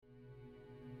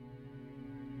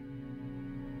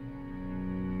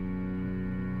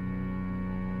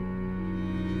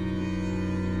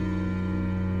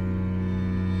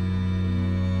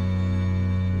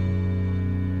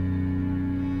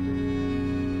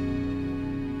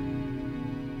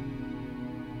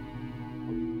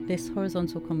This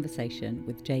horizontal conversation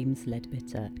with James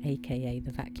Leadbitter, aka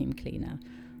The Vacuum Cleaner,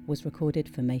 was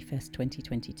recorded for Mayfest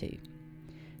 2022.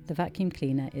 The Vacuum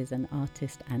Cleaner is an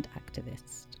artist and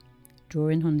activist.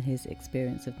 Drawing on his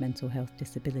experience of mental health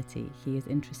disability, he is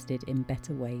interested in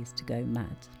better ways to go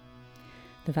mad.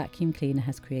 The Vacuum Cleaner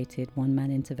has created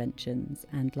one-man interventions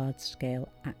and large-scale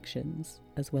actions,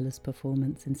 as well as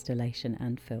performance, installation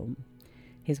and film.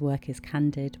 His work is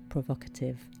candid,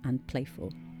 provocative and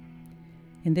playful.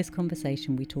 In this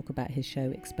conversation, we talk about his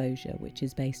show Exposure, which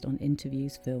is based on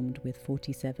interviews filmed with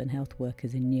 47 health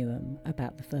workers in Newham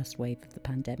about the first wave of the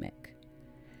pandemic.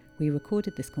 We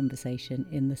recorded this conversation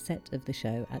in the set of the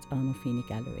show at Arnolfini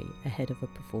Gallery ahead of a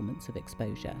performance of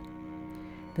Exposure.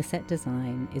 The set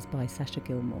design is by Sasha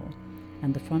Gilmore,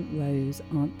 and the front rows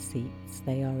aren't seats.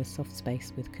 They are a soft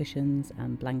space with cushions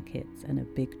and blankets and a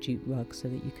big jute rug so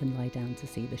that you can lie down to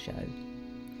see the show.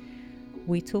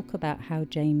 We talk about how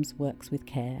James works with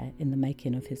care in the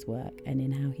making of his work and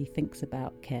in how he thinks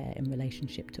about care in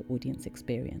relationship to audience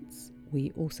experience.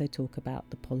 We also talk about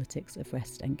the politics of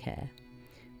rest and care.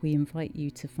 We invite you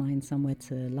to find somewhere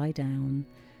to lie down,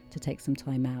 to take some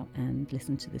time out and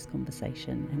listen to this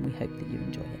conversation, and we hope that you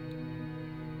enjoy it.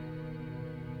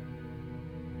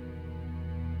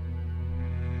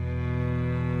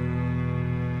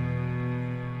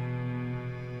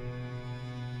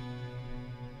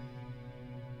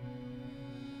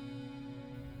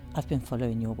 I've been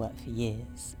following your work for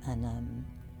years, and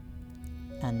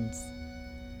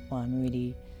well, I'm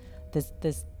really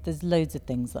there's loads of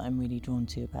things that I'm really drawn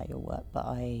to about your work, but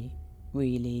I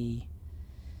really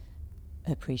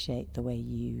appreciate the way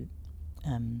you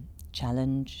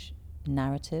challenge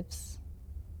narratives,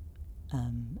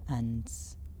 and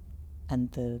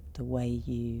the way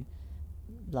you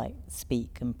like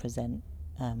speak and present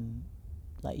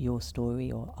like your story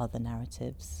or other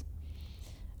narratives.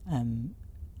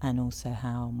 And also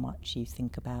how much you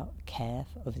think about care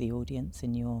of the audience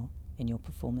in your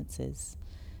performances,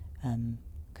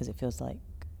 because it feels like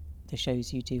the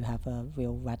shows you do have a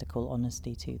real radical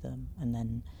honesty to them, and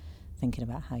then thinking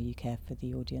about how you care for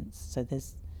the audience. So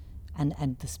there's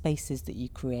and the spaces that you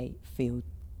create feel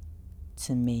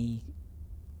to me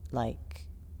like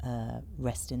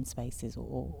resting spaces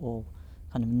or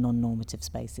kind of non-normative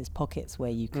spaces, pockets where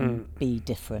you can be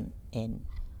different in.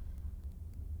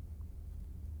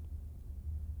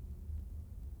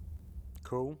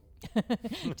 Cool.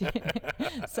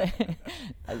 So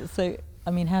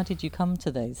I mean, how did you come to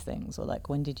those things, or like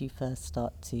when did you first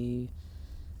start to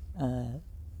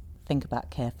think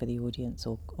about care for the audience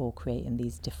or creating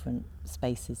these different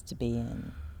spaces to be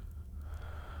in?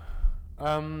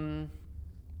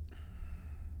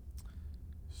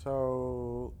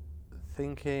 So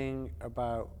thinking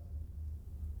about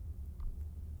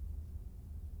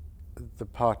the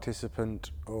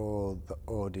participant or the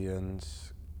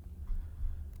audience,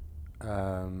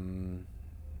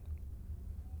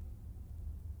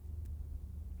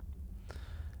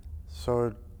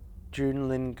 so June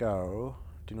Lin Go,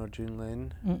 do you know June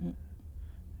Lin? Mm-mm.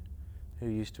 Who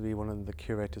used to be one of the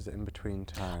curators at In Between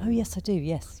Time. Oh yes, I do.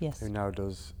 Yes. Who now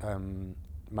does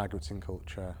Migrants in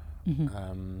Culture.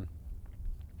 Mm-hmm.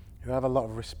 Who I have a lot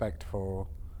of respect for.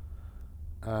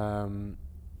 So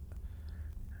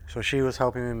she was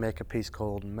helping me make a piece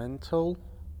called Mental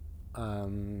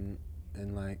in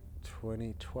like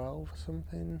 2012 or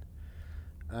something,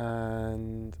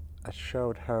 and I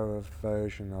showed her a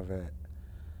version of it,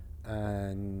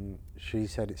 and she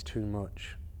said it's too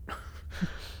much.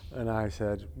 And I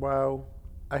said, well,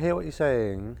 I hear what you're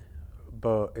saying,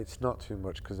 but it's not too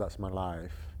much because that's my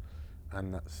life,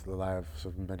 and that's the lives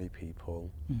of many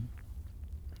people.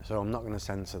 So I'm not going to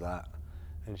censor that.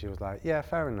 And she was like, yeah,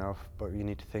 fair enough, but you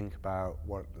need to think about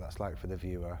what that's like for the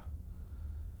viewer.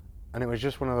 And it was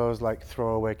just one of those like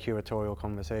throwaway curatorial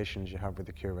conversations you have with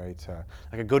the curator,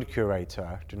 like a good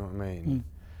curator, do you know what I mean?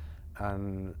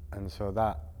 And so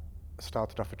that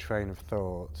started off a train of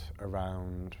thought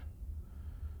around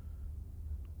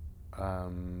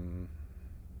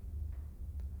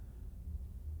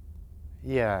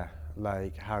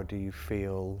like how do you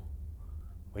feel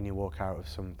when you walk out of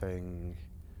something,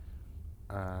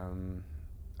 and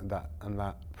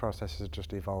that process has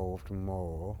just evolved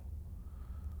more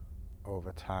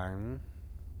over time.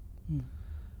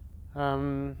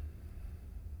 And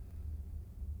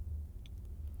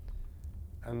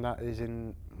that is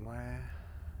in where?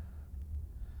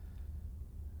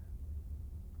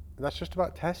 That's just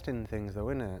about testing things though,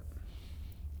 isn't it?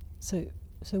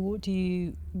 So what do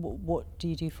you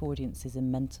do for audiences in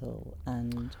Mental,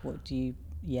 and what do you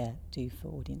do for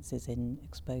audiences in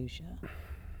Exposure?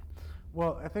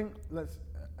 Well, I think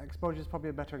exposure is probably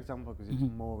a better example because it's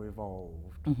more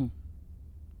evolved.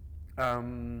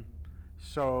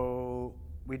 So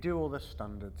we do all the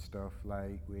standard stuff,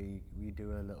 like we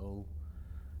do a little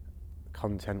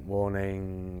content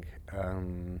warning,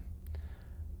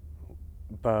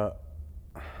 but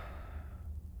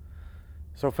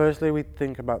so firstly we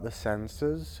think about the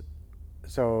senses.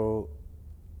 So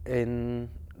in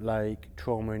like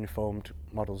trauma-informed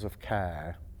models of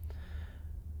care,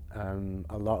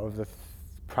 a lot of the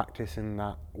practice in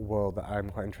that world that I'm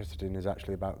quite interested in is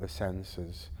actually about the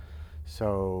senses.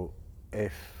 So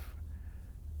if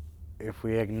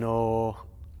we ignore,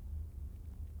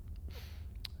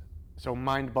 so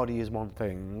mind-body is one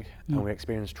thing, and we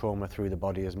experience trauma through the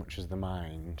body as much as the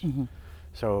mind.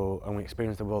 So, and we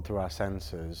experience the world through our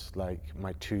senses. Like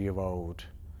my 2-year-old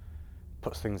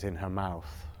puts things in her mouth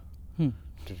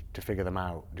to figure them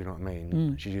out. Do you know what I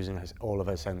mean? She's using all of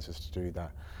her senses to do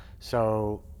that.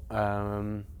 So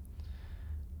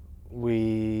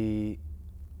we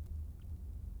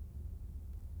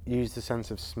use the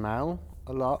sense of smell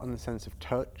a lot and the sense of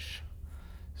touch.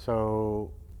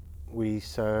 So we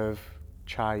serve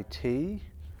chai tea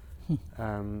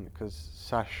because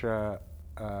Sasha's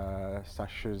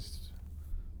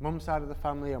mum's side of the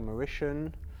family are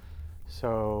Mauritian,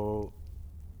 so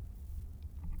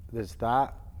there's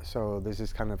that. So there's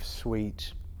this kind of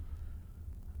sweet,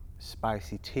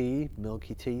 spicy tea,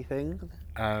 milky tea thing.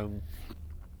 And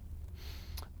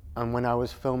when I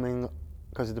was filming,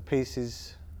 because the piece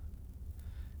is,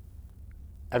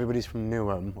 everybody's from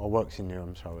Newham, or works in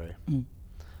Newham, sorry.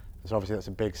 So obviously that's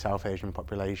a big South Asian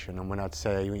population, and when I'd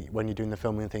say, when you're doing the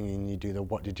filming thing and you do the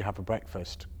what did you have for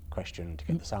breakfast question to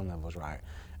get the sound levels right,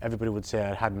 everybody would say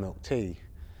I had milk tea.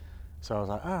 So I was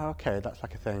like, oh, okay, that's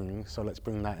like a thing, so let's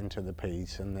bring that into the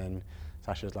piece. And then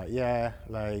Sasha's like, yeah,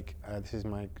 like, this is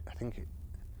my, I think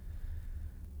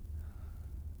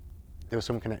there was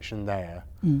some connection there.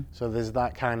 So there's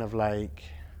that kind of like,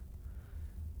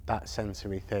 that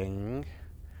sensory thing.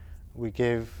 We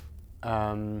give,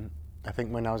 I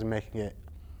think when I was making it,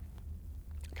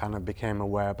 kind of became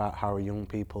aware about how young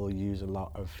people use a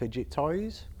lot of fidget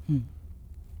toys.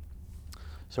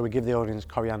 So we give the audience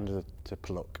coriander to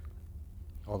pluck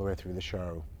all the way through the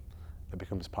show. That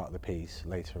becomes part of the piece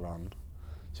later on.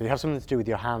 So you have something to do with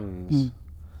your hands.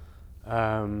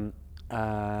 And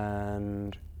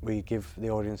we give the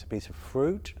audience a piece of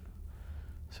fruit.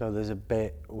 So there's a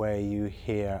bit where you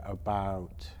hear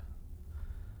about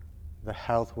the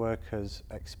health workers'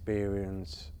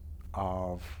 experience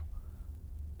of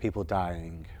people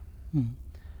dying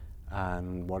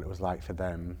and what it was like for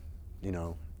them, you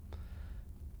know,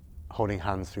 holding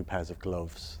hands through pairs of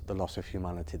gloves, the loss of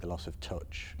humanity, the loss of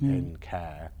touch in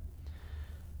care.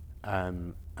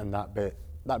 And that bit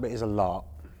is a lot.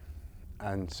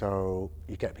 And so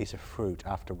you get a piece of fruit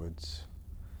afterwards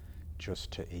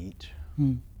just to eat.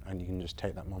 And you can just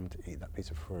take that moment to eat that piece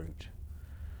of fruit.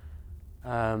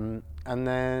 And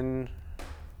then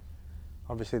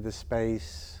obviously the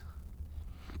space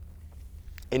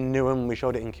in Newham, we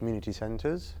showed it in community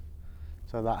centres,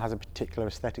 so that has a particular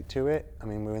aesthetic to it. I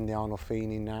mean, we're in the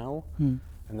Arnolfini now, and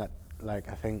that, like,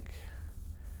 I think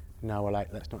now we're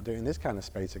like, let's not do it in this kind of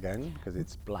space again, because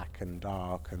it's black and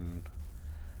dark and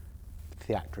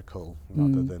theatrical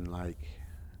rather than like,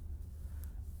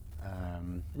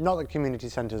 not that community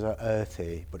centres are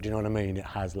earthy, but do you know what I mean? It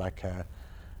has like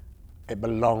it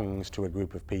belongs to a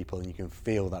group of people, and you can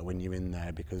feel that when you're in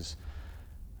there because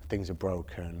things are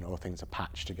broken or things are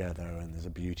patched together, and there's a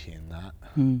beauty in that.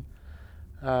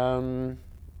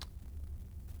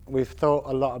 We've thought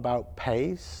a lot about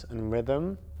pace and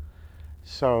rhythm.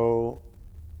 So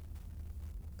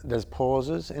there's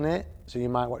pauses in it. So you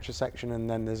might watch a section and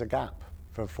then there's a gap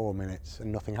for 4 minutes and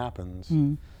nothing happens.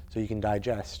 So you can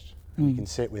digest and you can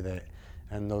sit with it,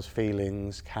 and those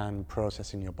feelings can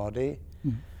process in your body.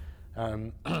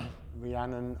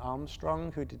 Rhiannon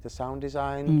Armstrong, who did the sound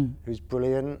design, who's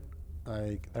brilliant,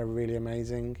 like they're really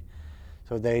amazing.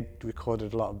 So they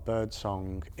recorded a lot of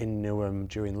birdsong in Newham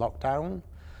during lockdown,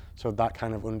 so that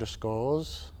kind of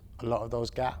underscores a lot of those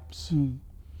gaps.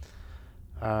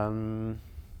 And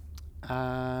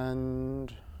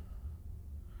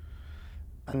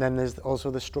then there's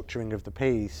also the structuring of the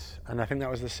piece, and I think that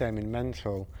was the same in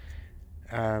Mental.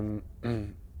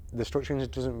 The structuring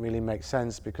just doesn't really make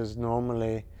sense, because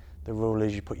normally the rule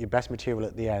is you put your best material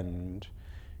at the end,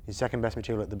 your second best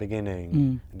material at the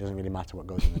beginning. It doesn't really matter what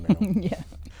goes in the middle. Yeah.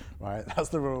 Right? That's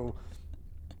the rule.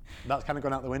 That's kind of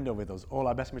gone out the window with us. All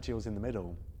our best material's in the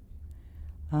middle.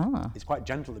 It's quite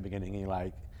gentle at the beginning, and you're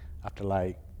like, after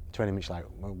like 20 minutes, you're like,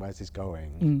 well, where's this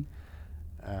going?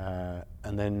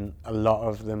 And then a lot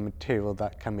of the material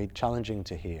that can be challenging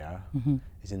to hear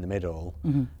is in the middle.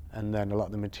 And then a lot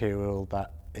of the material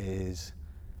that is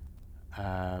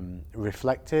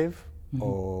reflective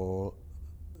or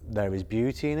there is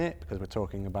beauty in it because we're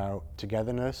talking about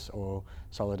togetherness or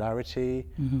solidarity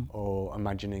or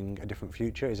imagining a different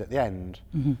future is at the end.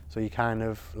 So you kind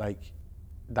of like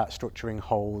that structuring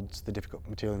holds the difficult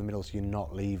material in the middle, so you're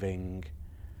not leaving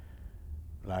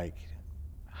like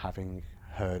having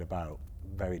heard about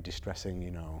very distressing,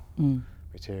 you know,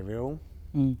 material.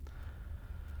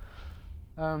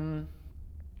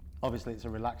 Obviously it's a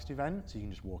relaxed event, so you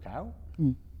can just walk out.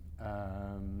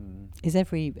 Is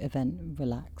every event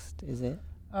relaxed, is it?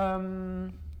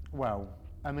 Well,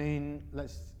 I mean,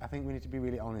 I think we need to be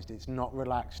really honest. It's not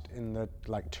relaxed in the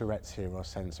like Tourette's hero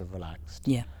sense of relaxed.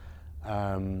 Yeah.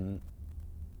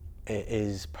 It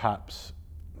is perhaps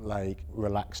like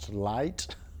relaxed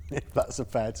light, if that's a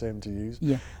fair term to use.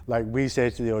 Yeah. Like we say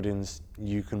to the audience,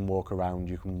 you can walk around,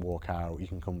 you can walk out, you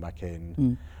can come back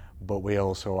in. But we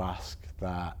also ask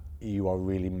that you are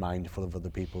really mindful of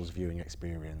other people's viewing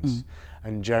experience.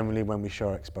 And generally when we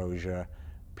show exposure,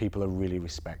 people are really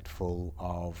respectful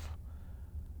of,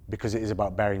 because it is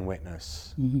about bearing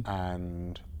witness.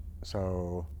 And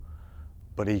so,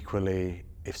 but equally,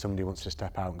 if somebody wants to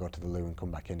step out and go to the loo and come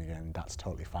back in again, that's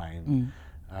totally fine.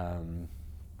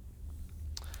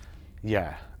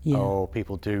 Yeah. Or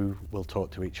people will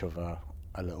talk to each other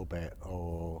a little bit,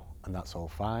 and that's all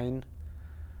fine.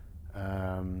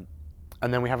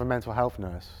 And then we have a mental health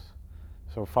nurse.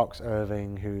 So Fox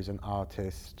Irving, who's an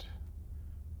artist,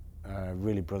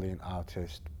 really brilliant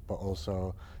artist, but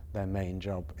also their main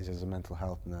job is as a mental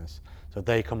health nurse. So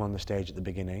they come on the stage at the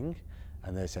beginning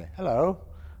and they say, hello,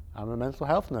 I'm a mental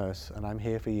health nurse and I'm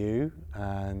here for you.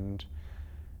 And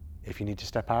if you need to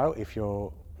step out, if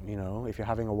you're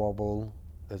having a wobble,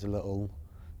 there's a little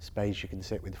space you can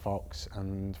sit with Fox,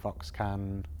 and Fox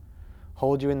can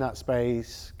hold you in that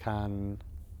space, can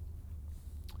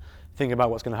think about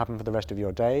what's going to happen for the rest of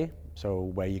your day. So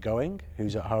where you're going,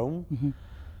 who's at home,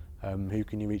 who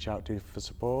can you reach out to for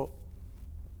support.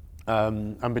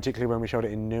 And particularly when we showed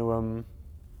it in Newham,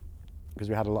 because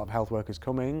we had a lot of health workers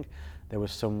coming, there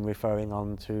was some referring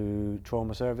on to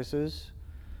trauma services.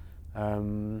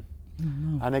 And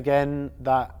again,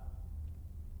 that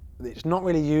it's not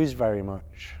really used very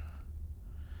much.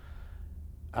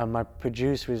 And my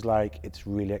producer was like, it's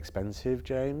really expensive,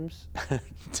 James,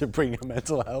 to bring a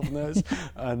mental health nurse.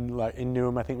 And like in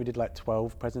Newham, I think we did like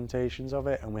 12 presentations of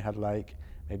it, and we had like,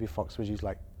 maybe Fox was used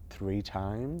like 3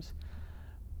 times.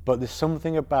 But there's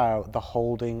something about the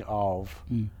holding of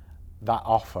that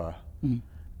offer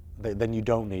that then you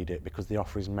don't need it because the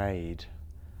offer is made.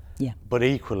 Yeah. But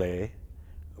equally,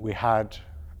 we had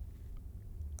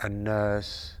a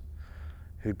nurse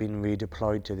who'd been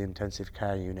redeployed to the intensive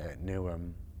care unit at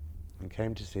Newham and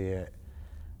came to see it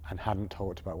and hadn't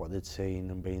talked about what they'd seen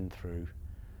and been through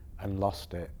and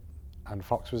lost it. And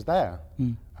Fox was there,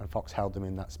 and Fox held them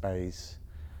in that space.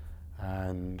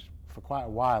 And for quite a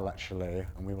while, actually,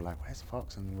 and we were like, where's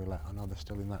Fox? And we were like, oh no, they're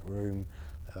still in that room.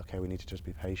 Okay, we need to just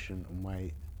be patient and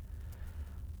wait.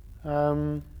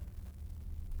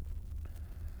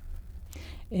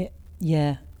 It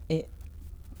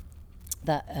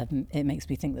makes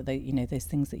me think that those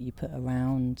things that you put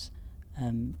around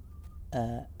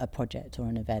a project or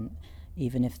an event,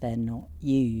 even if they're not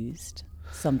used,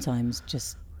 sometimes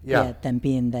just them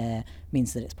being there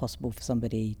means that it's possible for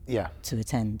somebody to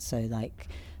attend. So like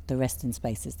the resting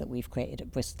spaces that we've created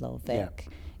at Bristol or Vic,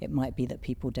 it might be that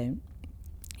people don't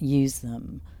use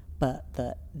them, but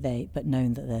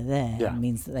knowing that they're there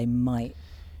means that they might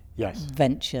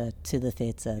venture to the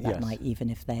theatre that night, even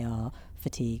if they are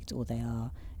fatigued or they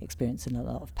are experiencing a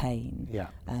lot of pain.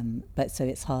 But so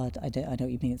it's hard. I know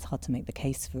what you mean. It's hard to make the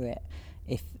case for it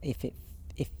if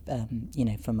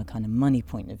from a kind of money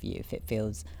point of view, if it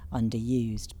feels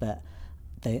underused. But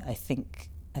I think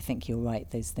you're right.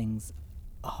 Those things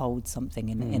hold something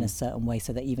in a certain way,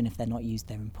 so that even if they're not used,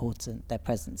 they're important. Their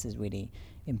presence is really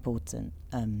important.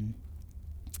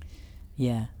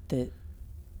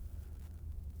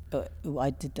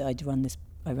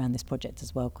 I ran this project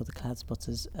as well called the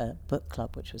Cloudspotters Book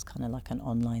Club, which was kind of like an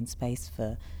online space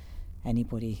for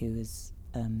anybody who is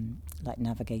like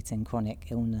navigating chronic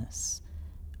illness,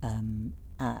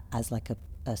 as like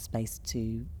a space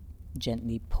to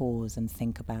gently pause and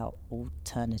think about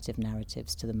alternative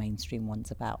narratives to the mainstream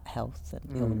ones about health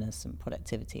and illness and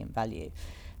productivity and value.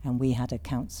 And we had a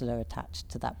counsellor attached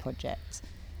to that project,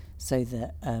 so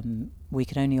that we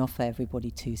could only offer everybody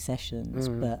 2 sessions,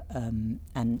 but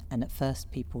and at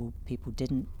first people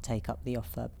didn't take up the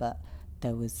offer, but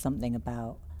there was something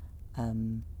about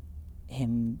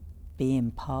him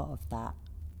being part of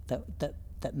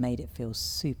that made it feel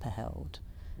super held.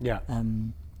 Yeah.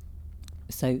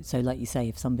 So like you say,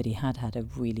 if somebody had a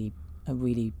really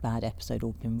bad episode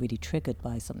or been really triggered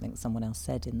by something someone else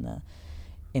said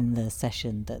in the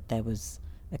session, that there was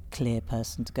a clear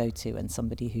person to go to and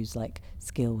somebody who's like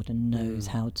skilled and knows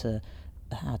how to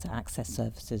access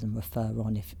services and refer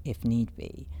on if need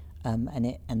be. And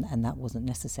that wasn't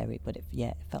necessary, but it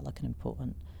felt like an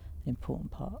important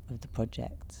part of the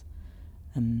project.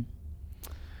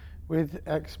 With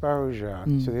exposure,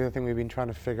 so the other thing we've been trying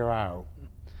to figure out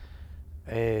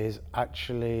is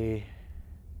actually,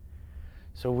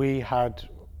 so we had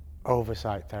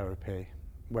oversight therapy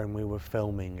when we were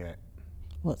filming it.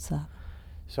 What's that?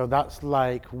 So that's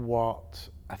like what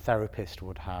a therapist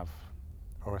would have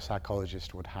or a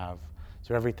psychologist would have.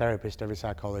 So every therapist, every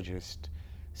psychologist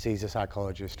sees a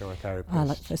psychologist or a therapist.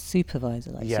 Like a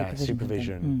supervisor, like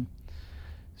supervision.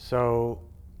 So,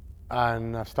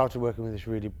 and I've started working with this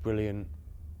really brilliant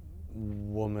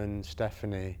woman,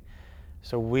 Stephanie.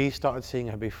 So we started seeing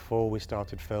her before we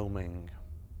started filming.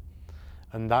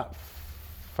 And that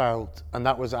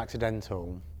was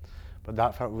accidental, but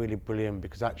that felt really brilliant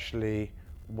because actually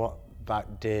what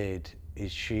that did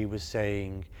is she was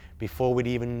saying, before we'd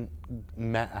even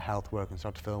met a health worker and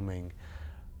started filming,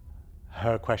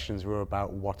 her questions were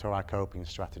about what are our coping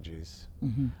strategies?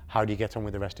 How do you get on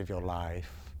with the rest of your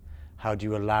life? How do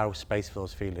you allow space for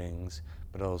those feelings,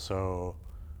 but also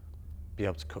be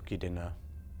able to cook your dinner,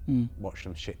 watch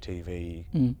some shit TV,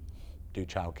 do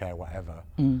childcare, whatever.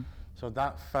 So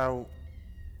that felt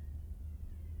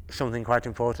something quite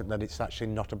important, that it's actually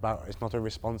not a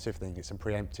responsive thing, it's a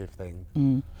preemptive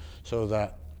thing. So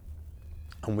that,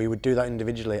 and we would do that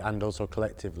individually and also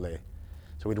collectively.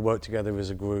 So we'd work together as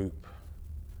a group.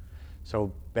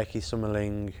 So Becky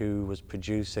Summerling, who was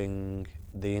producing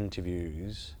the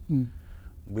interviews,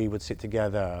 we would sit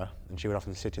together and she would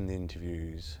often sit in the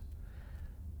interviews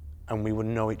and we would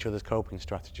know each other's coping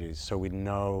strategies. So we'd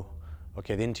know,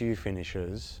 okay, the interview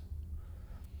finishes,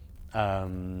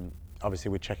 obviously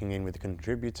we're checking in with the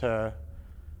contributor,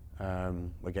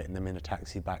 we're getting them in a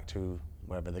taxi back to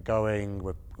wherever they're going,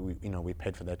 we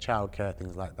paid for their childcare,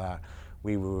 things like that.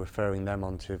 We were referring them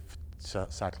on to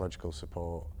psychological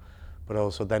support. But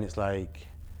also then it's like,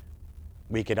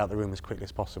 we get out the room as quickly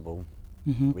as possible.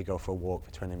 We go for a walk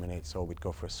for 20 minutes or we'd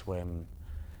go for a swim.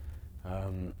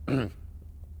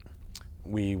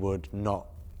 We would not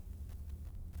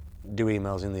do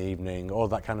emails in the evening, all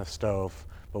that kind of stuff,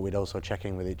 but we'd also check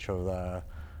in with each other.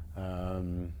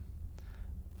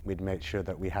 We'd make sure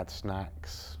that we had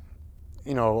snacks,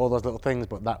 all those little things,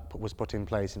 but that was put in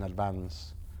place in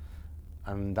advance.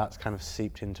 And that's kind of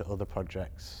seeped into other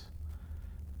projects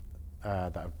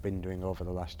that I've been doing over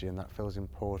the last year, and that feels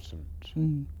important.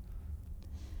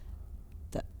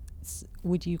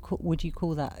 Would you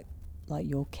call that like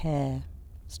your care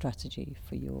strategy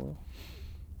for your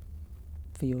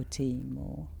team,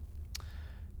 or?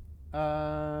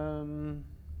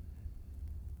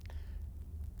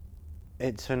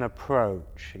 It's an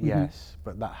approach, yes,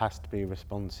 but that has to be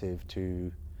responsive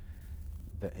to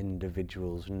the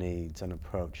individual's needs and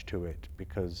approach to it,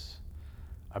 because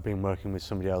I've been working with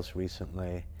somebody else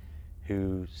recently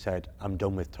who said, I'm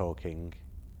done with talking.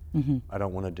 I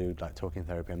don't want to do talking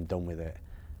therapy, I'm done with it.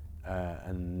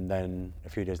 And then a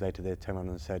few days later they turned around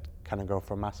and said, can I go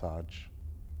for a massage?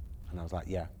 And I was like,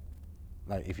 yeah.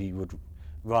 Like, if you would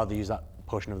rather use that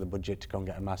portion of the budget to go and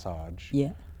get a massage,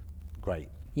 great,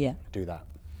 do that.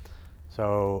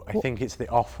 So I think it's the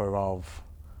offer of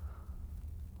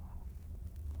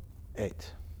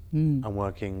it and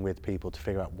working with people to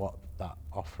figure out what that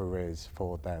offer is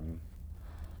for them.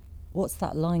 What's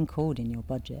that line called in your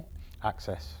budget?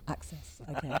 Access,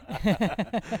 okay.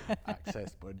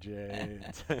 Access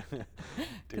budget,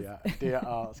 Dear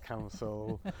Arts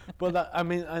Council. But that,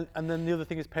 and then the other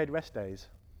thing is paid rest days.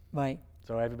 Right.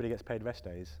 So everybody gets paid rest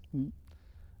days.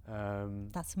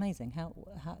 That's amazing. How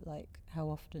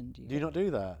often do you? Do you not do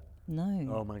that? No.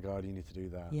 Oh my God, you need to do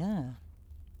that. Yeah.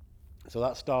 So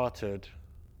that started.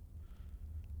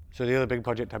 So the other big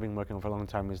project I've been working on for a long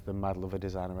time is the Mad Lover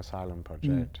Designer Asylum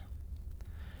project.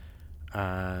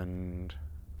 And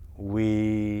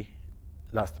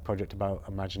that's the project about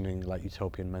imagining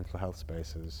utopian mental health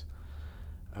spaces.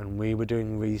 And we were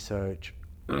doing research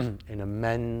in a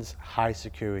men's high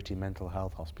security mental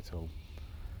health hospital.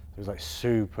 It was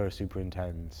super, super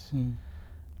intense.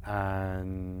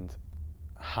 And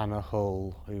Hannah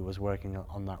Hull, who was working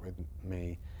on that with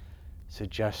me,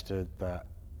 suggested that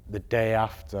the day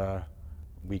after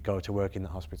we go to work in the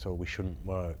hospital, we shouldn't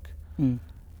work.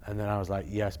 And then I was like,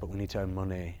 yes, but we need to earn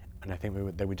money. And I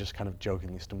think they were just kind of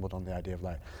jokingly stumbled on the idea of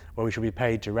like, well, we should be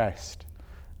paid to rest.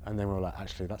 And then we were like,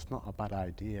 actually, that's not a bad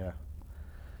idea.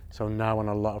 So now on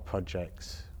a lot of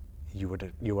projects,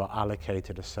 you are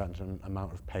allocated a certain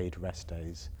amount of paid rest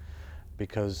days,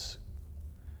 because,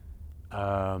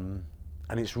 and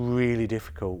it's really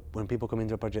difficult when people come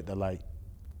into a project. They're like,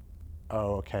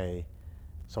 oh, okay,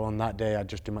 so on that day I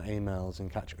just do my emails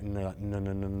and catch up. And they're like,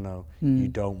 no, you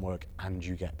don't work and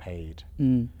you get paid,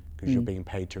 because you're being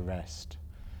paid to rest,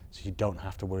 so you don't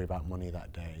have to worry about money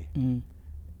that day.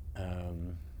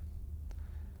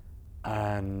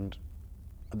 And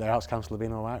the Arts Council have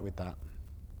been all right with that.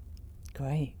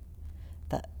 Great.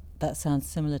 That sounds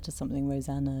similar to something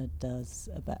Rosanna does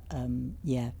about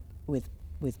with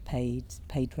paid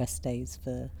rest days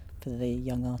for the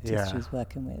young artists she's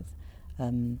working with.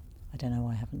 I don't know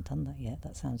why I haven't done that yet.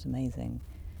 That sounds amazing.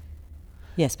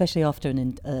 Yeah, especially after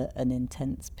an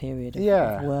intense period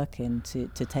of working, to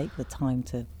take the time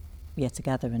to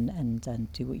gather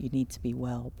and do what you need to be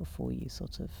well before you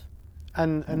sort of.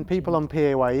 And people on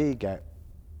PAYE get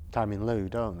time in lieu,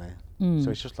 don't they?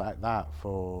 So it's just like that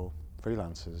for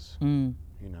freelancers. You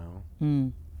know,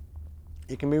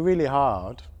 it can be really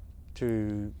hard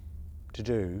to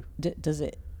do. Does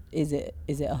it? Is it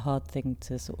a hard thing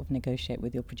to sort of negotiate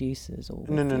with your producers, or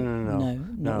No,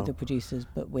 not with the producers,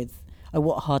 but with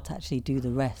hard to actually do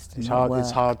the rest? It's hard.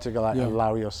 It's hard to go,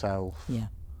 allow yourself. Yeah.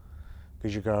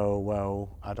 Because you go,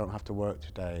 well, I don't have to work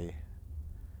today,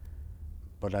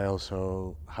 but I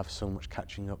also have so much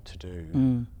catching up to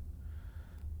do.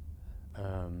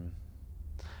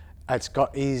 It's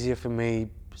got easier for me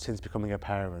since becoming a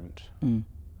parent,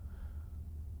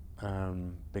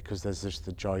 because there's just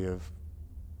the joy of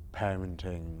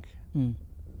parenting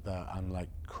that I'm like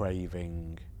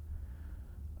craving,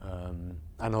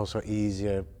 and also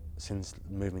easier since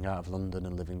moving out of London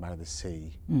and living by the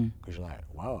sea, because you're like,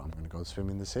 wow, I'm going to go swim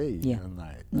in the sea, and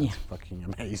like that's fucking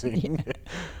amazing.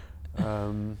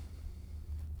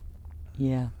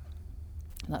 Yeah,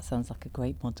 that sounds like a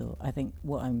great model. I think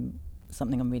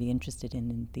something I'm really interested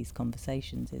in these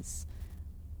conversations is,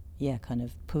 kind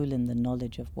of pooling the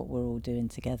knowledge of what we're all doing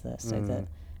together, so that,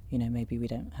 maybe we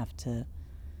don't have to,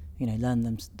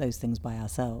 learn those things by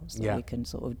ourselves. That we can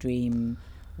sort of dream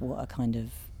what a kind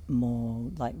of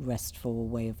more like restful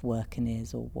way of working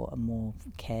is, or what a more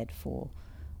cared for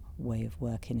way of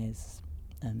working is,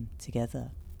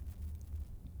 together.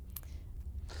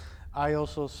 I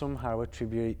also somehow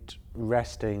attribute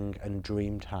resting and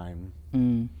dream time,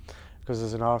 because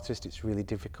as an artist it's really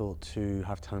difficult to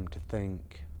have time to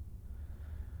think,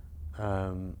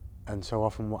 and so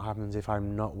often what happens if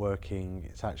I'm not working,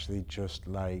 it's actually just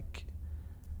like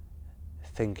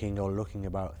thinking or looking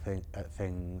at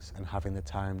things and having the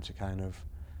time to kind of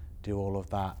do all of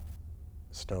that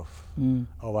stuff.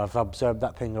 Oh, I've observed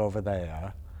that thing over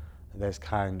there. There's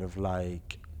kind of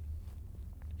like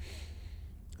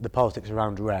the politics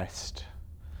around rest,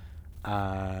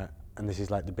 and this is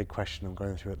like the big question I'm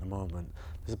going through at the moment.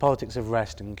 There's the politics of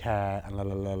rest and care and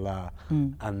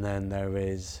and then there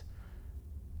is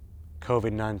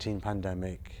COVID-19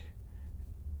 pandemic,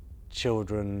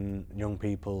 children, young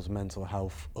people's mental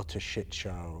health, utter shit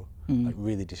show, like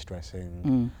really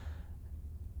distressing,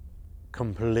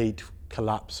 complete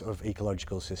collapse of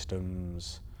ecological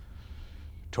systems,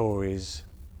 Tories.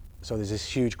 So there's this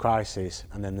huge crisis,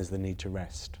 and then there's the need to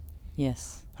rest.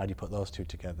 Yes. How do you put those two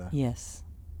together? Yes.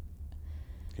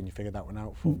 Can you figure that one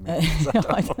out for me?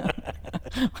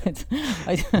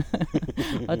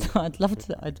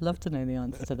 I'd love to know the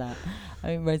answer to that. I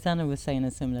mean, Rosanna was saying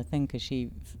a similar thing, because she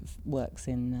works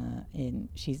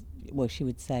she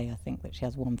would say, I think, that she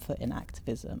has one foot in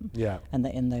activism, and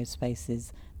that in those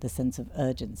spaces the sense of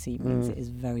urgency means it is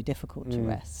very difficult to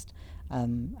rest,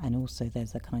 and also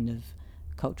there's a kind of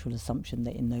cultural assumption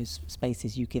that in those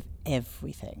spaces you give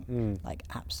everything, like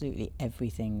absolutely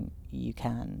everything you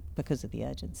can, because of the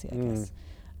urgency, I guess.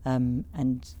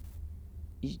 And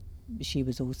she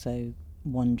was also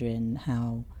wondering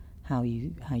how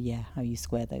you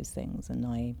square those things,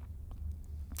 and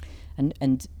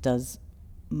does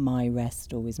my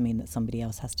rest always mean that somebody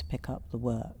else has to pick up the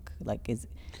work? Like, is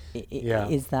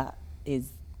that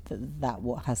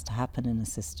what has to happen in a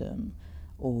system?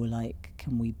 Or like,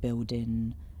 can we build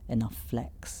in enough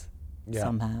flex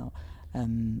somehow?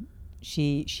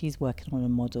 She's working on a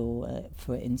model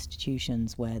for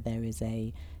institutions where there is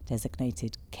a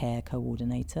designated care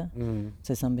coordinator,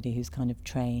 so somebody who's kind of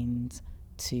trained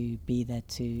to be there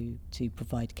to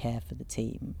provide care for the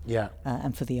team,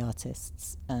 and for the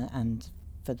artists, and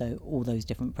for all those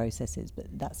different processes. But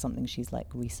that's something she's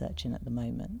like researching at the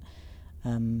moment.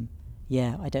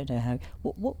 Yeah, I don't know how.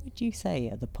 What would you say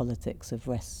are the politics of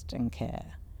rest and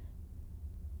care?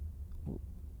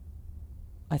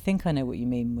 I think I know what you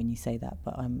mean when you say that,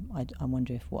 but I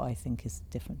wonder if what I think is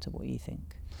different to what you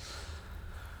think.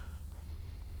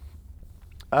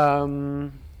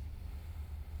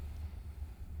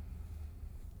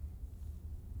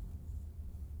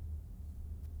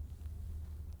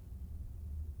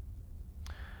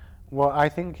 Well, I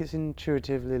think it's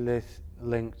intuitively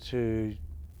linked to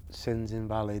SINs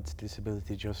Invalids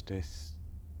disability justice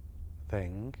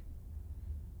thing.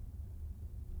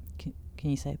 Can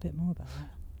you say a bit more about that?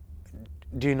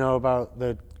 Do you know about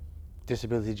the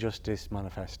Disability Justice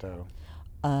Manifesto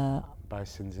by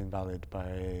SINs Invalid by,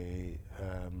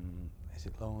 is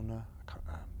it Lorna?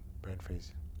 Brain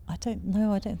freeze. I don't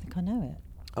know. I don't think I know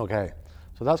it. Okay,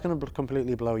 so that's going to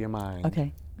completely blow your mind.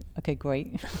 Okay,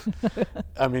 great.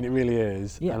 I mean, it really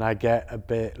is. Yeah. And I get a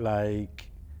bit like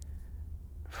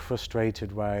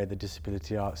frustrated why the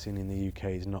disability art scene in the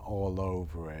UK is not all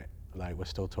over it. Like, we're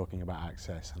still talking about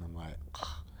access, and I'm like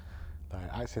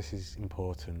access is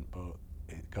important, but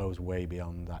it goes way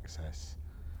beyond access.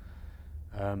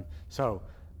 So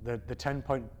the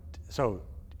 10-point, so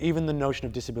even the notion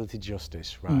of disability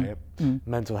justice, right?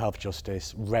 Mental health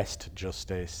justice, rest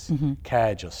justice,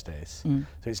 care justice. So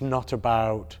it's not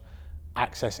about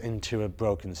access into a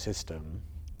broken system.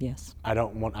 Yes. I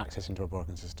don't want access into a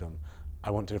broken system.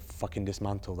 I want to fucking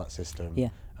dismantle that system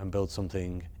and build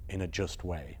something in a just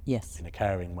way. Yes. In a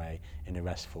caring way, in a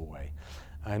restful way.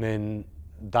 And in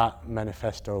that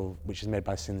manifesto, which is made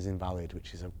by SINs Invalid,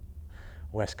 which is a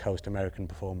West Coast American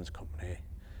performance company,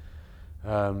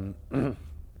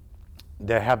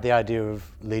 they have the idea of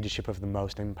leadership of the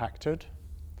most impacted,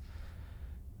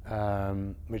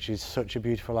 which is such a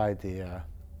beautiful idea.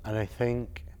 And I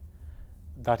think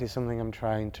that is something I'm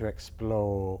trying to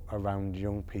explore around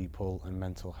young people and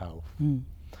mental health.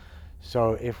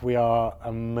 So if we are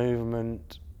a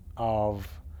movement of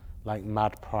like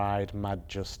mad pride, mad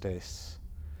justice,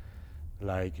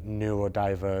 like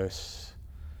neurodiverse,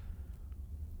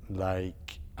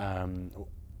 like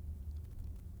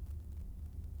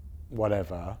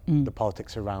whatever, the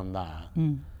politics around that,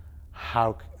 and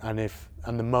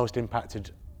the most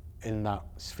impacted in that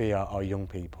sphere are young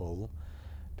people,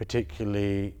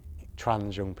 particularly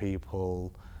trans young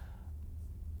people,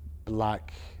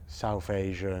 black, South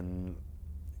Asian,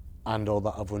 and all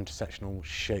that other intersectional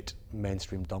shit,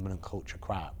 mainstream dominant culture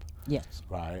crap. Yes.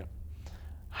 Right?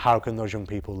 How can those young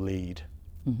people lead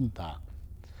that?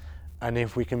 And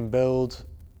if we can build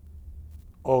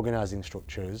organising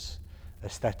structures,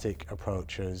 aesthetic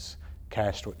approaches,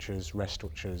 care structures, rest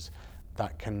structures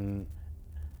that can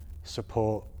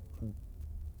support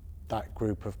that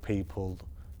group of people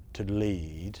to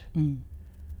lead,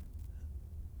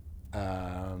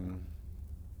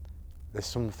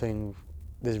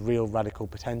 there's real radical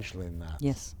potential in that.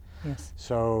 Yes.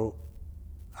 So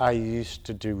I used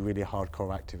to do really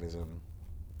hardcore activism,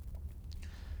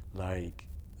 like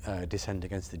Dissent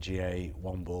Against the G8,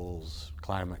 Wombles,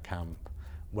 Climate Camp,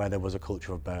 where there was a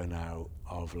culture of burnout,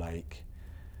 of like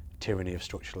tyranny of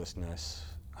structurelessness,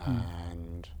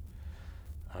 and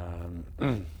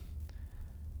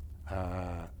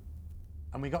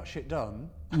we got shit done.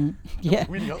 Yeah.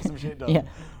 We really got some shit done. Yeah.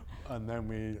 And then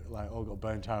we like all got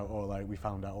burnt out, or like we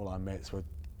found out all our mates were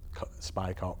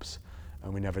spy cops,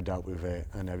 and we never dealt with it,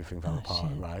 and everything fell apart.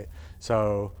 Shit. Right?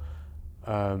 So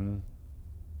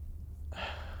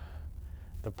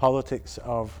the politics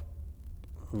of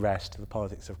rest, the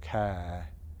politics of care,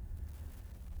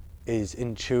 is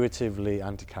intuitively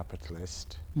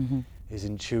anti-capitalist, is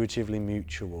intuitively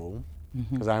mutual,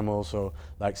 because I'm also,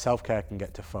 like, self-care can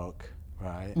get to fuck,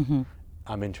 right?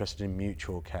 I'm interested in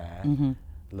mutual care,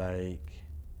 like,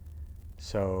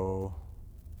 so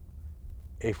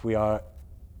if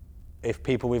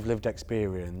people with lived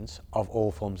experience of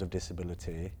all forms of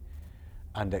disability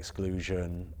and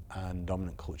exclusion and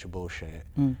dominant culture bullshit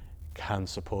can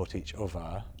support each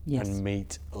other and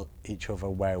meet each other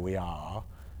where we are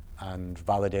and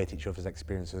validate each other's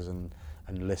experiences and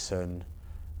listen,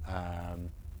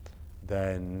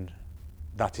 then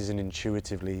that is an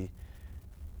intuitively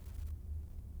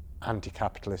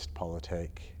anti-capitalist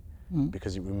politic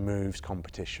because it removes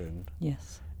competition.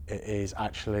 Yes. It is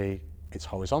actually, it's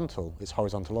horizontal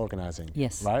organising.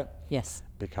 Yes. Right? Yes.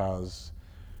 Because,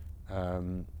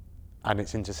 and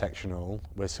it's intersectional.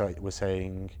 We're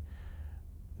saying,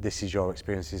 this is your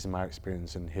experience, this is my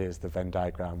experience, and here's the Venn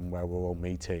diagram where we're all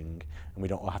meeting, and we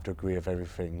don't all have to agree with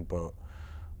everything, but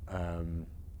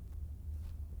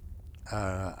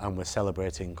and we're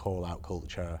celebrating call-out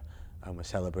culture and we're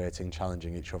celebrating,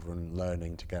 challenging each other and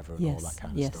learning together and all that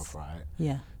kind of stuff, right?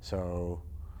 Yeah. So,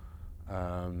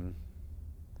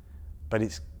 but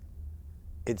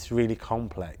it's really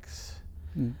complex.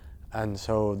 And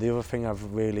so the other thing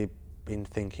I've really been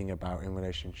thinking about in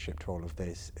relationship to all of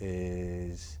this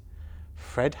is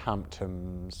Fred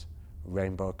Hampton's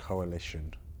Rainbow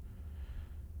Coalition.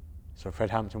 So Fred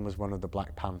Hampton was one of the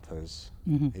Black Panthers.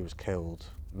 He was killed,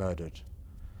 murdered.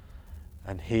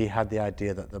 And he had the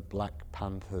idea that the Black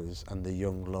Panthers and the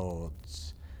Young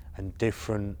Lords and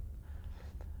different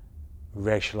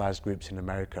racialized groups in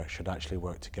America should actually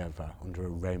work together under a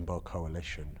rainbow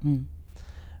coalition.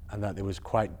 And that there was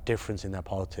quite difference in their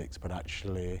politics, but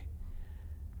actually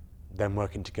them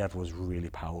working together was really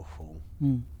powerful.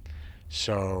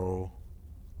 So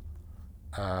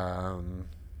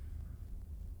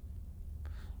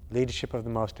leadership of the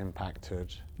most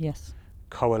impacted, Yes.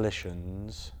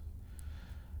 coalitions,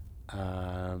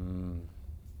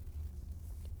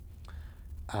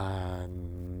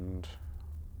 and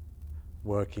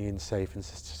working in safe and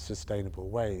sustainable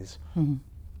ways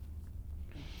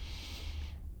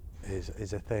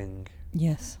is a thing.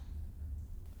 Yes.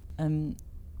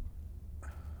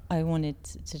 I wanted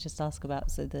to just ask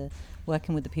about, so the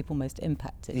working with the people most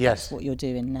impacted. Yes. That's what you're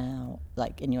doing now,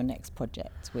 like in your next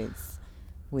project with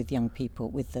young people,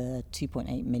 with the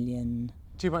 2.8 million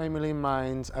 2.8 million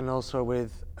minds, and also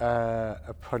with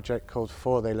a project called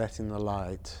For They Let in the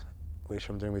Light, which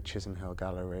I'm doing with Chisholm Hill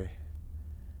Gallery.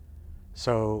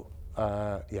 So,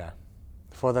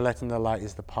 For They Let in the Light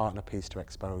is the partner piece to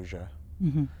Exposure.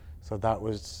 So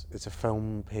it's a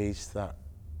film piece that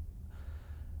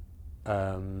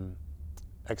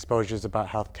Exposure is about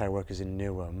healthcare workers in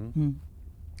Newham.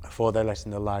 For They Let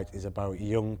in the Light is about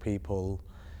young people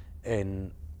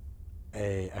in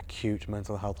a acute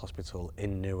mental health hospital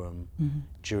in Newham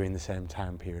during the same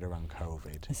time period around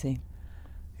COVID. I see.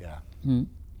 Yeah.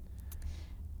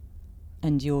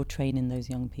 And you're training those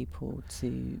young people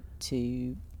to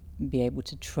be able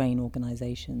to train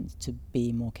organisations to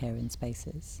be more caring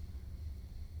spaces.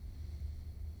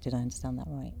 Did I understand that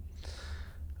right?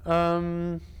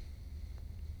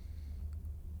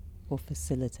 Or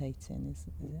facilitating, is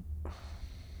it?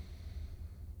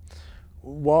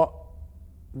 What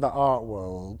the art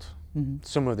world,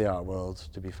 some of the art world,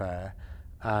 to be fair,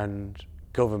 and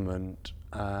government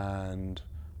and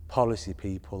policy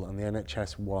people and the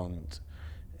NHS want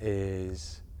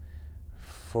is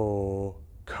for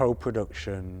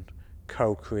co-production,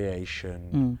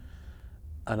 co-creation,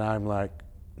 and I'm like,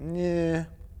 yeah,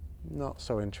 not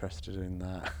so interested in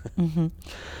that.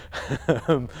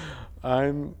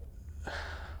 I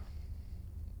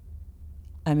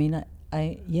understand.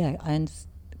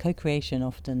 Co-creation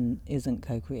often isn't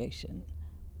co-creation,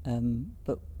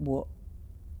 but what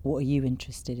are you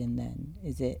interested in then?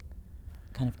 Is it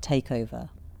kind of takeover,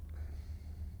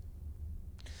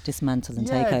 dismantle and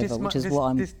take over, which is what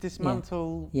I'm...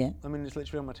 Dismantle, yeah. I mean, it's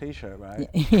literally on my T-shirt, right?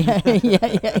 Yeah,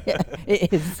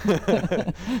 it is.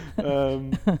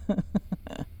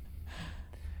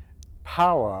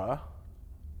 Power,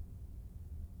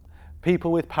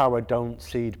 people with power don't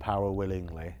cede power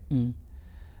willingly.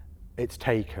 It's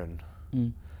taken.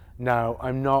 Now,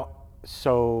 I'm not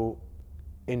so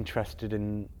interested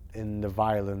in the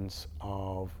violence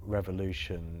of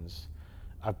revolutions.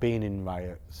 I've been in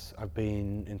riots, I've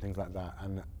been in things like that,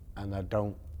 and I'm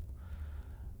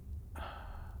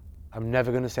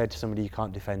never going to say to somebody you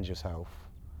can't defend yourself.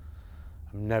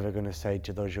 I'm never going to say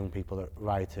to those young people that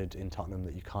rioted in Tottenham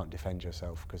that you can't defend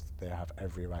yourself, because they have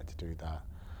every right to do that.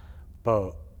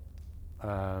 But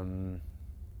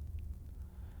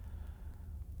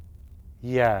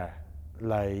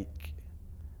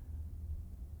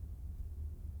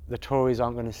the Tories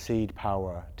aren't going to cede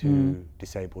power to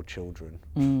disabled children.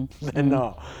 They're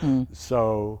not.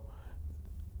 So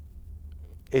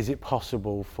is it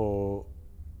possible for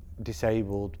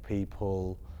disabled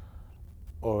people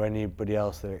or anybody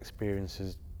else that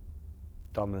experiences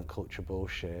dominant culture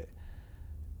bullshit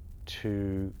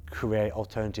to create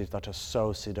alternatives that are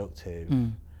so seductive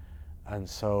and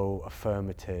so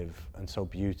affirmative and so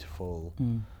beautiful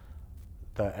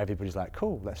that everybody's like,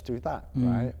 cool, let's do that,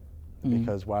 right?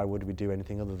 Because why would we do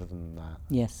anything other than that?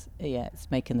 Yes, yeah, it's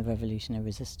making the revolution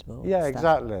irresistible. Yeah, it's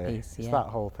exactly. That piece, it's that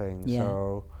whole thing. Yeah.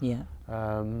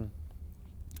 So,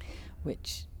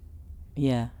 which,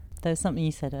 yeah, there was something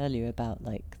you said earlier about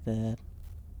like the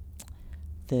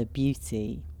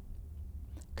beauty,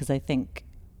 because I think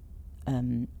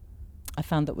I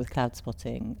found that with Cloud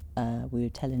Spotting, we were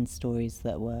telling stories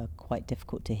that were quite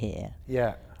difficult to hear.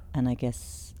 Yeah. And I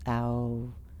guess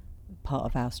part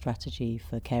of our strategy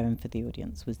for caring for the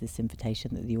audience was this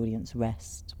invitation that the audience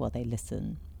rest while they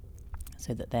listen,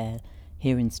 so that they're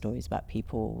hearing stories about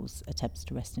people's attempts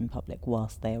to rest in public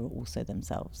whilst they are also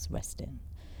themselves resting.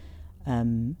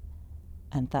 And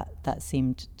that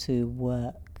seemed to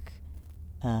work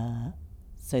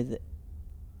so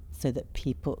that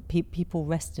people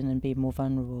resting and being more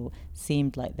vulnerable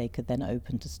seemed like they could then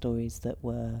open to stories that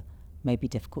were maybe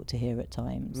difficult to hear at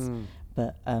times,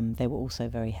 but they were also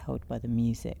very held by the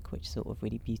music, which sort of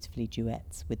really beautifully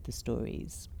duets with the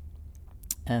stories.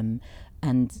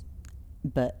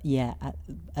 But yeah,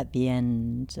 at the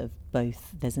end of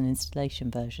both, there's an installation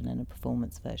version and a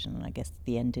performance version, and I guess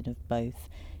the ending of both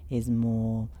is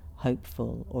more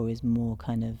hopeful, or is more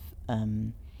kind of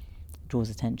draws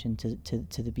attention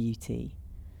to the beauty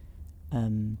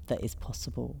that is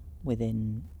possible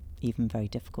within even very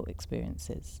difficult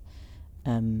experiences.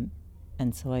 And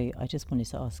so I just wanted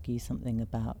to ask you something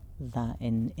about that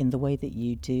in the way that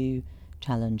you do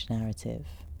challenge narrative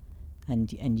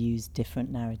and use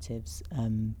different narratives,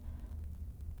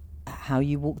 how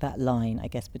you walk that line, I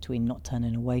guess, between not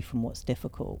turning away from what's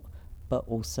difficult, but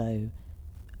also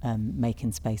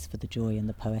making space for the joy and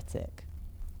the poetic.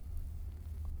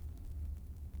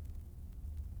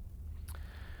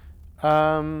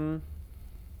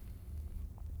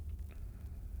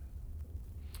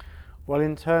 Well,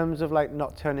 in terms of like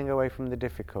not turning away from the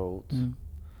difficult,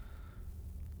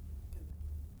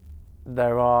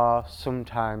 there are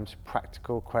sometimes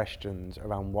practical questions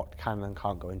around what can and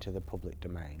can't go into the public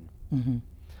domain. Mm-hmm.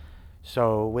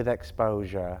 So with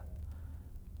exposure,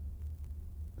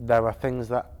 there are things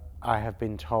that I have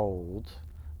been told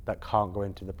that can't go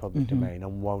into the public domain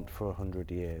and won't for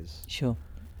 100 years. Sure.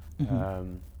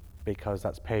 Mm-hmm. Because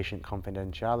that's patient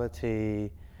confidentiality.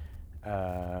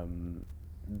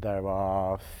 There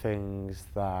are things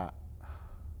that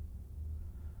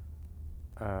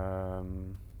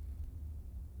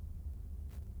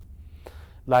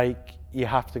like you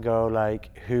have to go like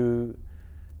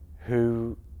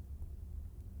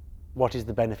what is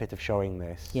the benefit of showing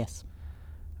this? Yes.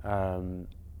 And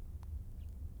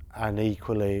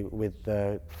equally with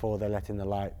the For They Let in the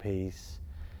Light piece,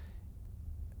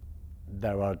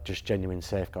 there are just genuine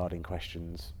safeguarding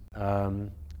questions. And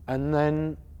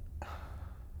then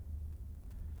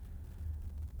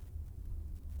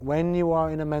when you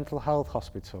are in a mental health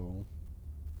hospital,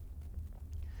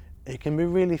 it can be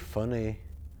really funny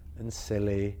and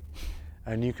silly,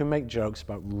 and you can make jokes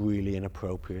about really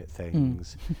inappropriate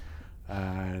things.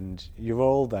 And you're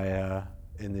all there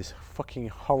in this fucking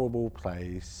horrible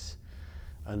place,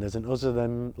 and there's an other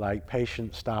than like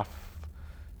patient staff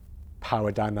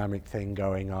power dynamic thing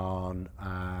going on,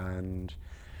 and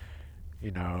you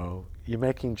know, you're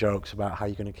making jokes about how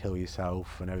you're going to kill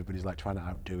yourself, and everybody's like trying to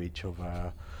outdo each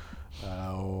other,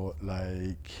 or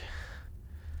like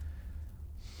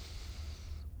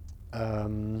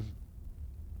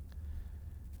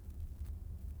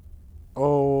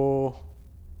or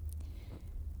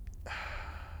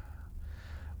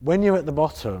when you're at the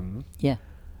bottom, Yeah.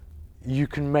 you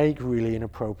can make really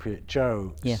inappropriate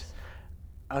jokes. Yes.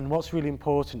 And what's really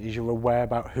important is you're aware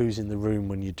about who's in the room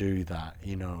when you do that.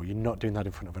 You know, you're not doing that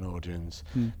in front of an audience.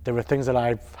 There are things that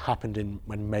I've happened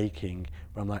when making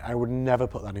where I'm like, I would never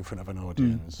put that in front of an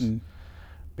audience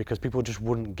because people just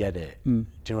wouldn't get it. Do you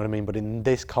know what I mean? But in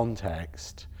this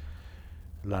context,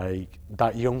 like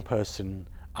that young person,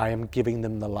 I am giving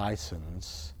them the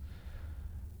license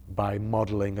by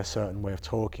modelling a certain way of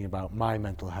talking about my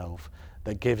mental health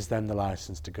that gives them the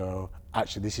license to go,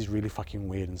 actually, this is really fucking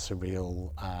weird and surreal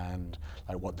and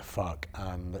like, what the fuck,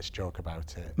 and let's joke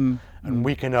about it. And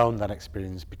we can own that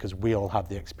experience because we all have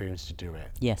the experience to do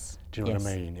it. Yes. Do you know what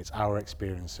I mean? It's our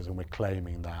experiences and we're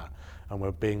claiming that, and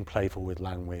we're being playful with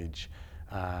language,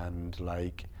 and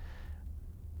like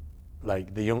a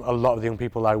lot of the young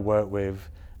people I work with,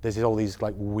 there's all these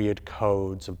like weird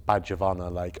codes of badge of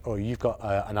honor, like, oh, you've got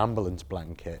an ambulance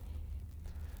blanket,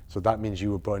 so that means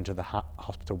you were brought into the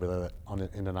hospital with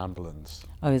in an ambulance.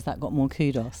 Oh, has that got more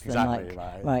kudos Exactly, than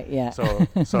like, right? Yeah.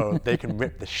 So they can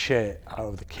rip the shit out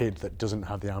of the kid that doesn't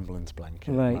have the ambulance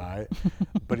blanket, right?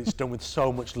 But it's done with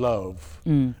so much love.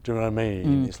 Do you know what I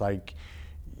mean? It's like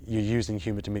you're using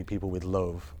humor to meet people with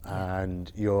love,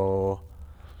 and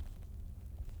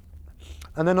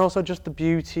and then also just the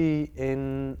beauty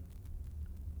in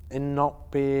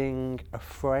not being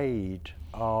afraid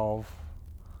of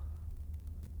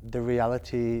the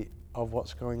reality of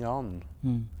what's going on.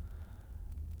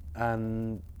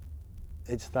 And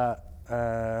it's that,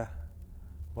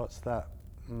 what's that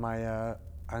Maya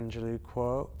Angelou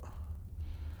quote?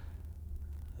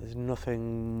 There's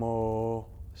nothing more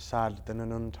sad than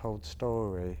an untold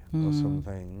story or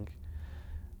something.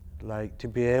 Like, to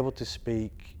be able to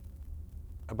speak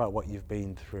about what you've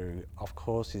been through, of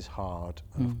course is hard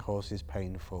and of course is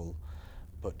painful,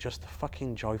 but just the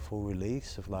fucking joyful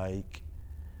release of like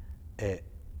it,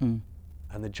 and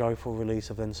the joyful release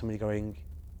of then somebody going,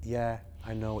 yeah,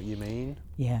 I know what you mean.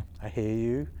 Yeah. I hear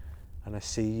you, and I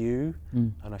see you,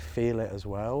 and I feel it as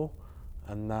well,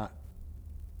 and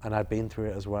I've been through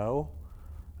it as well,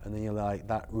 and then you're like,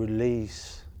 that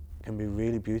release can be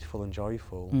really beautiful and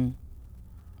joyful.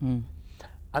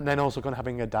 And then also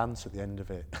having a dance at the end of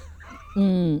it.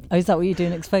 Oh, is that what you do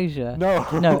in exposure? No.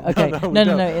 Okay.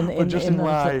 No. But just in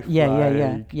life. Yeah.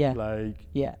 Like,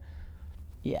 yeah.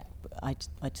 But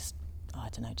I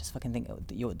don't know. Just fucking think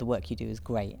the work you do is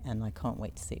great, and I can't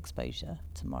wait to see exposure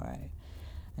tomorrow.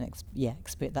 And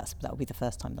that'll be the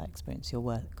first time that I experience your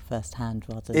work firsthand,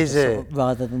 rather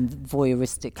than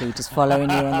voyeuristically just following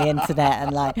you on the internet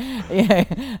and like,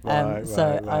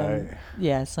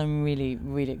 So I'm really,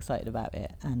 really excited about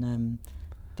it, and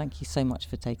thank you so much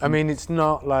for taking. I mean, it's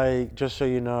not like, just so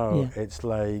you know, it's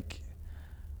like,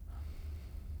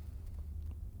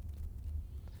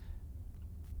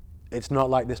 it's not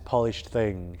like this polished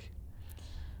thing.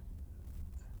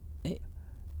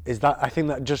 Is that, I think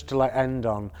that just to like end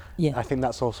on, I think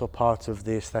that's also part of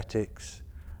the aesthetics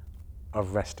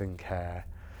of rest and care.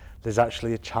 There's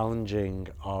actually a challenging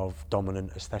of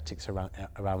dominant aesthetics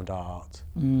around art.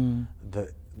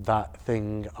 That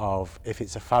thing of, if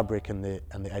it's a fabric and the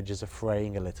edges are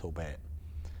fraying a little bit,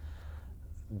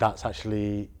 that's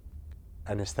actually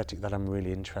an aesthetic that I'm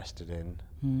really interested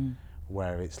in,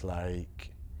 where it's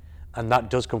like, and that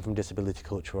does come from disability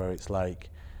culture, where it's like,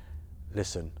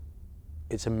 listen,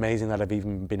 it's amazing that I've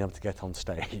even been able to get on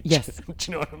stage. Yes. Do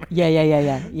you know what I mean?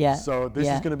 Yeah. So this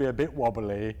is going to be a bit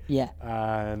wobbly. Yeah.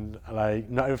 And like,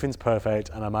 not everything's perfect,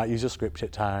 and I might use a script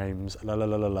at times,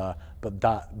 but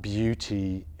that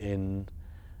beauty in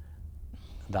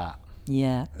that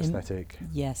aesthetic.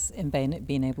 And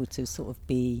being able to sort of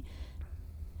be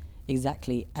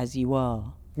exactly as you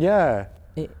are. Yeah.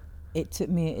 It took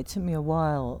me a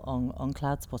while on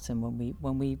Cloud Spotting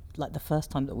when we like the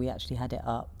first time that we actually had it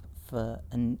up for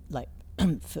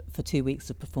 2 weeks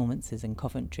of performances in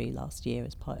Coventry last year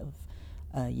as part of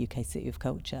UK City of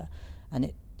Culture,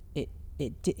 and it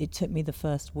took me the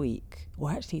first week,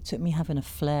 or actually it took me having a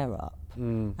flare up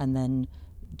and then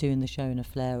doing the show in a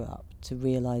flare up to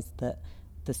realise that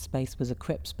the space was a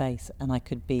crip space, and I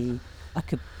could be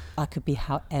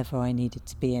however I needed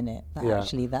to be in it.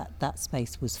 Actually that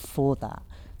space was for that.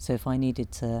 So if I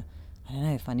needed to, I don't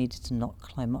know, if I needed to not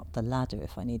climb up the ladder,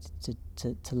 if I needed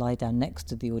to lie down next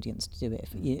to the audience to do it,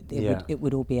 it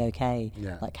would all be okay.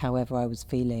 Like however I was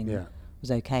feeling was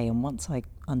okay. And once I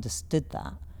understood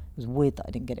that, it was weird that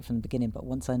I didn't get it from the beginning, but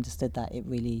once I understood that, it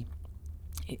really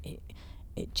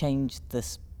it changed the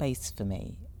space for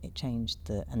me. It changed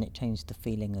the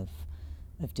feeling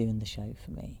of doing the show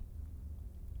for me.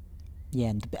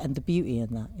 Yeah, and the beauty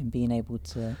in that, in being able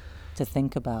to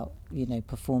think about,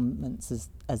 performance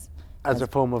as a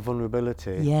form of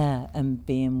vulnerability. Yeah, and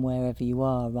being wherever you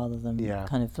are, rather than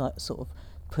kind of like sort of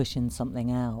pushing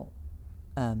something out.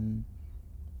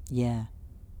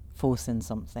 Forcing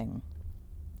something,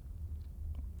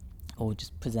 or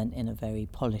just presenting a very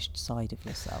polished side of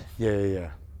yourself. Yeah.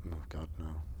 Oh God,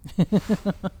 no.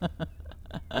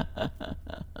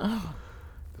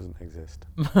 Doesn't exist.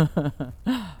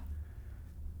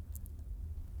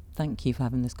 Thank you for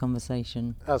having this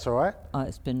conversation. That's all right.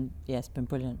 It's been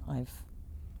brilliant. I've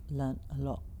learnt a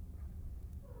lot.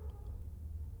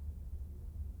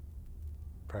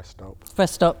 Press stop.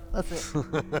 That's it.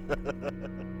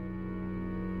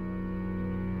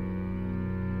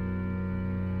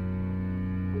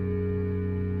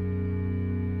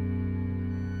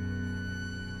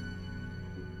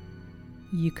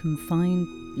 You can find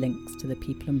links to the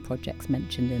people and projects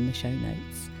mentioned in the show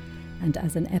notes. And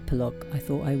as an epilogue, I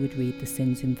thought I would read the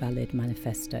Sins Invalid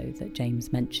manifesto that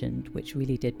James mentioned, which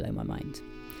really did blow my mind.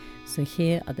 So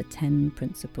here are the 10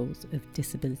 principles of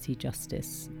disability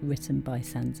justice written by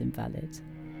Sins Invalid.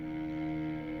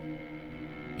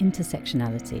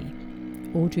 Intersectionality.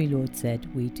 Audre Lorde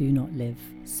said, "We do not live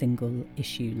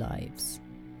single-issue lives."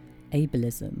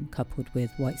 Ableism, coupled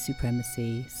with white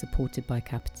supremacy, supported by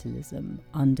capitalism,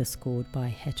 underscored by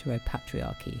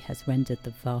heteropatriarchy, has rendered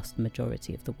the vast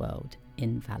majority of the world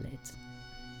invalid.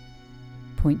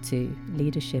 Point 2.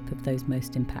 Leadership of those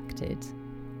most impacted.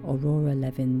 Aurora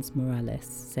Levins Morales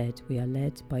said, "We are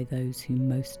led by those who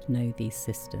most know these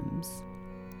systems."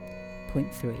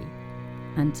 Point 3.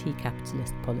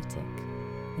 Anti-capitalist politic.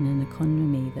 In an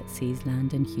economy that sees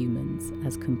land and humans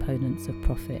as components of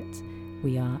profit,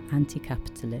 We are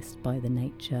anti-capitalist by the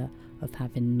nature of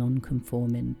having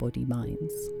non-conforming body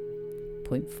minds.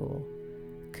 Point 4.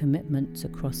 Commitment to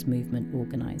cross-movement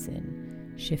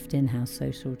organising, shifting how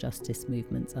social justice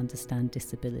movements understand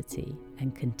disability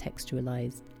and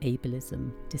contextualise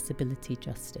ableism, disability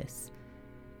justice,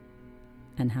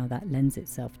 and how that lends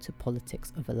itself to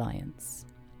politics of alliance.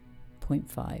 Point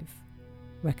 5.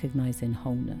 Recognising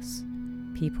wholeness.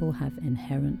 People have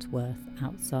inherent worth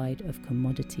outside of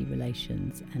commodity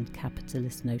relations and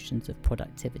capitalist notions of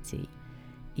productivity.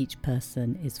 Each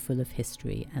person is full of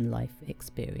history and life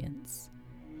experience.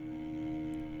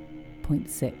 Point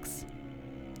 6.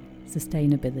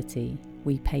 Sustainability.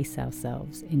 We pace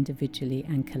ourselves individually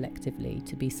and collectively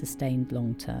to be sustained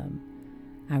long term.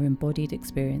 Our embodied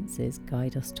experiences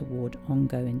guide us toward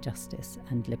ongoing justice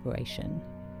and liberation.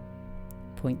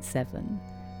 Point 7.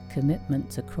 Commitment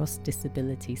to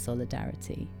cross-disability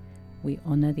solidarity. We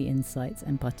honour the insights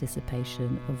and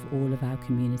participation of all of our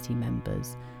community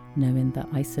members, knowing that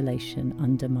isolation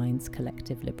undermines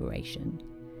collective liberation.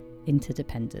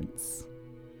 Interdependence.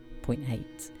 Point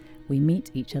 8. We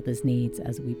meet each other's needs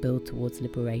as we build towards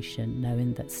liberation,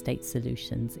 knowing that state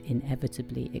solutions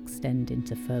inevitably extend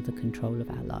into further control of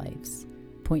our lives.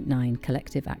 Point 9.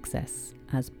 Collective access.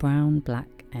 As brown, black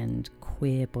and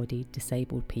queer-bodied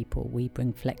disabled people, we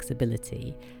bring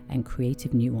flexibility and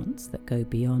creative nuance that go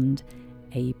beyond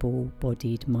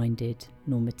able-bodied minded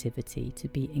normativity to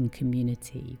be in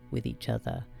community with each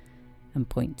other. And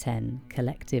point 10,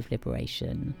 collective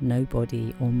liberation. No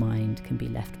body or mind can be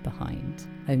left behind.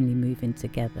 Only moving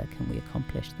together can we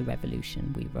accomplish the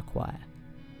revolution we require.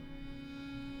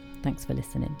 Thanks for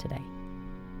listening today.